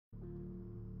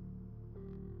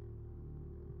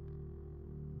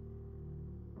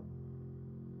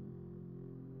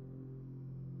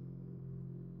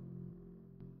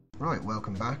Right,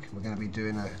 welcome back. We're going to be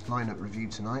doing a lineup review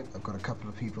tonight. I've got a couple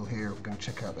of people here who are going to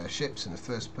check out their ships, and the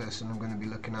first person I'm going to be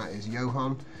looking at is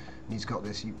Yohon, and he's got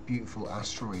this beautiful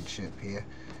Asteroid ship here.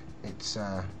 It's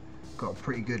got a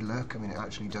pretty good look. I mean, it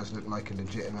actually does look like a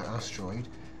legitimate asteroid,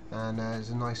 and there's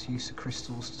a nice use of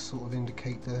crystals to sort of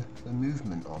indicate the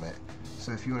movement on it.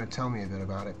 So if you want to tell me a bit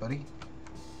about it, buddy.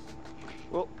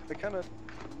 Well,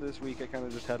 this week I kind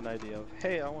of just had an idea of,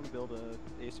 hey, I want to build a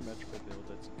asymmetrical build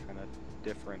that's kind of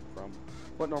different from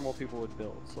what normal people would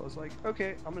build. So I was like,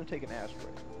 okay, I'm going to take an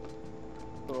asteroid.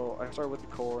 So I started with the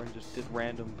core and just did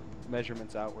random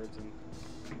measurements outwards, and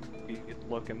you could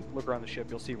look around the ship,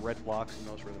 you'll see red blocks, and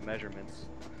those were the measurements.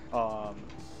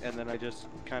 And then I just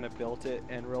kind of built it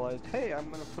and realized, hey, I'm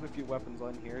going to put a few weapons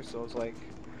on here. So I was like,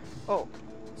 oh,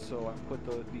 so I put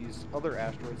these other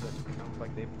asteroids that look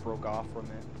like they broke off from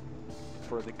it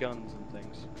for the guns and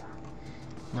things.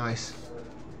 Nice.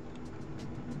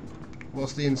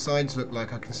 What's the insides look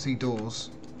like? I can see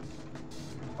doors.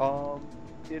 I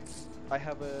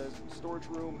have a storage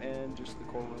room and just the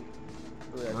core room.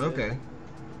 So that's okay. it.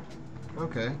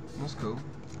 Okay, that's cool.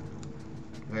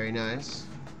 Very nice.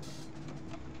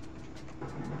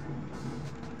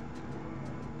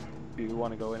 Do you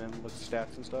want to go in and look at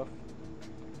stats and stuff?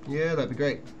 Yeah, that'd be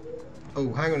great.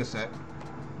 Oh, hang on a sec.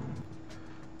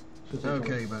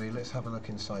 Okay, buddy, let's have a look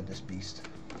inside this beast.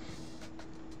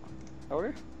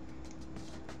 Okay.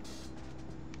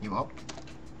 You up?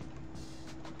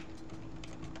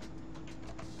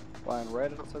 Flying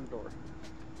right outside the door.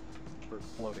 For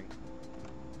floating.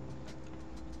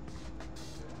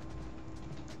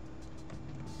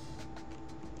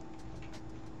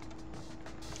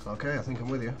 Okay, I think I'm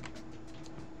with you.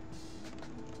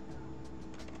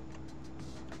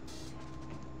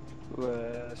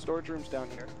 Storage room's down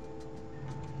here.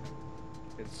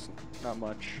 It's not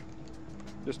much.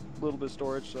 Just a little bit of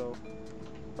storage, so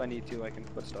if I need to, I can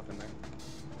put stuff in there.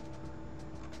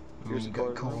 Here's You the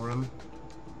got a core room.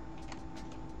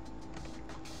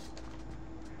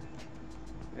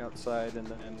 The outside, and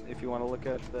then if you want to look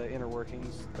at the inner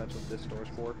workings, that's what this door's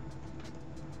for.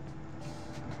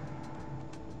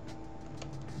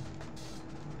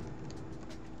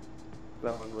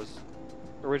 That one was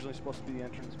originally supposed to be the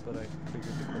entrance, but I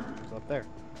figured the core room was up there.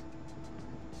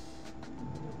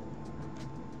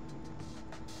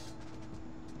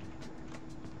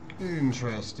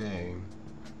 Interesting.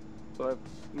 So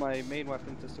my main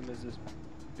weapon system is this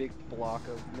big block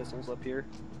of missiles up here.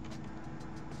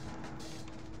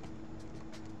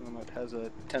 And it has a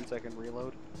 10-second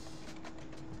reload.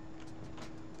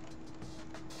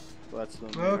 So that's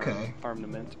the okay.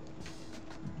 armament.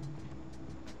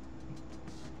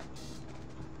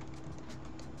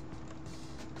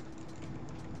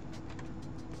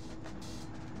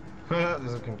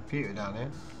 There's a computer down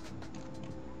here.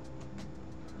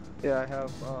 Yeah, I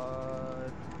have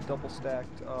double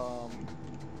stacked,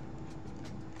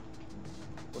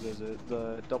 what is it?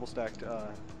 The double stacked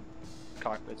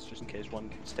cockpits, just in case one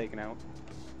gets taken out.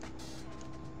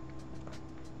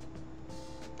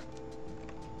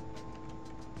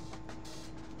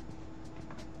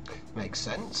 Makes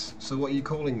sense. So what are you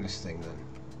calling this thing then?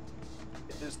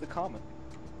 It is the Comet.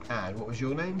 And what was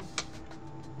your name?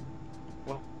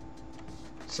 Well,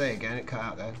 say again, it cut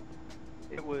out there.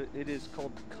 It is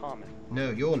called Comet.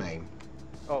 No, your name.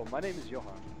 Oh, my name is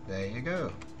Yohon. There you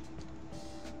go.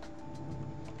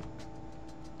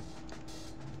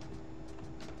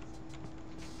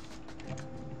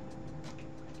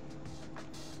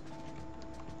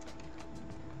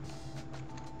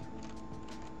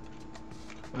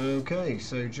 Okay,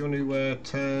 so do you want to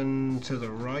turn to the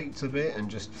right a bit and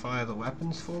just fire the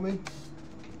weapons for me?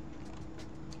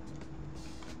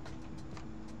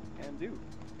 Can do.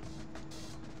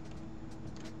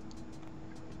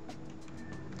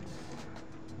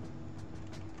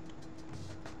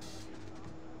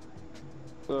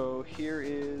 So here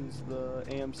is the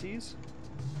AMCs.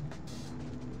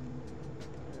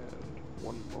 And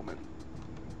one moment.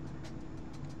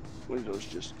 Windows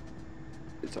just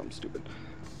did something stupid.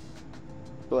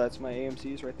 So that's my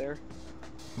AMCs right there.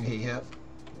 Yep.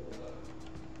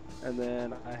 And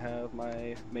then I have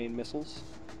my main missiles.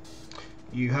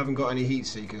 You haven't got any heat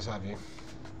seekers, have you?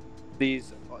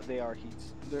 These, they are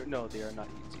heats. No, they are not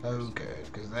heat seekers. Oh, good,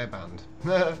 because they're banned.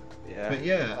 Yeah. But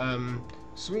yeah,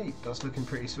 sweet. That's looking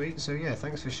pretty sweet. So yeah,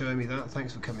 thanks for showing me that.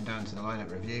 Thanks for coming down to the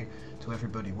lineup review. To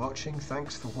everybody watching,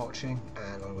 thanks for watching,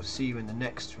 and I will see you in the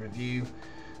next review,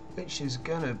 which is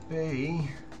gonna be...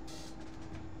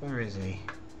 where is he?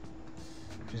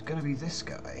 Which is gonna be this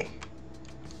guy.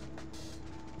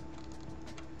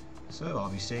 So I'll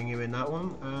be seeing you in that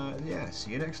one. Yeah,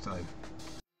 see you next time.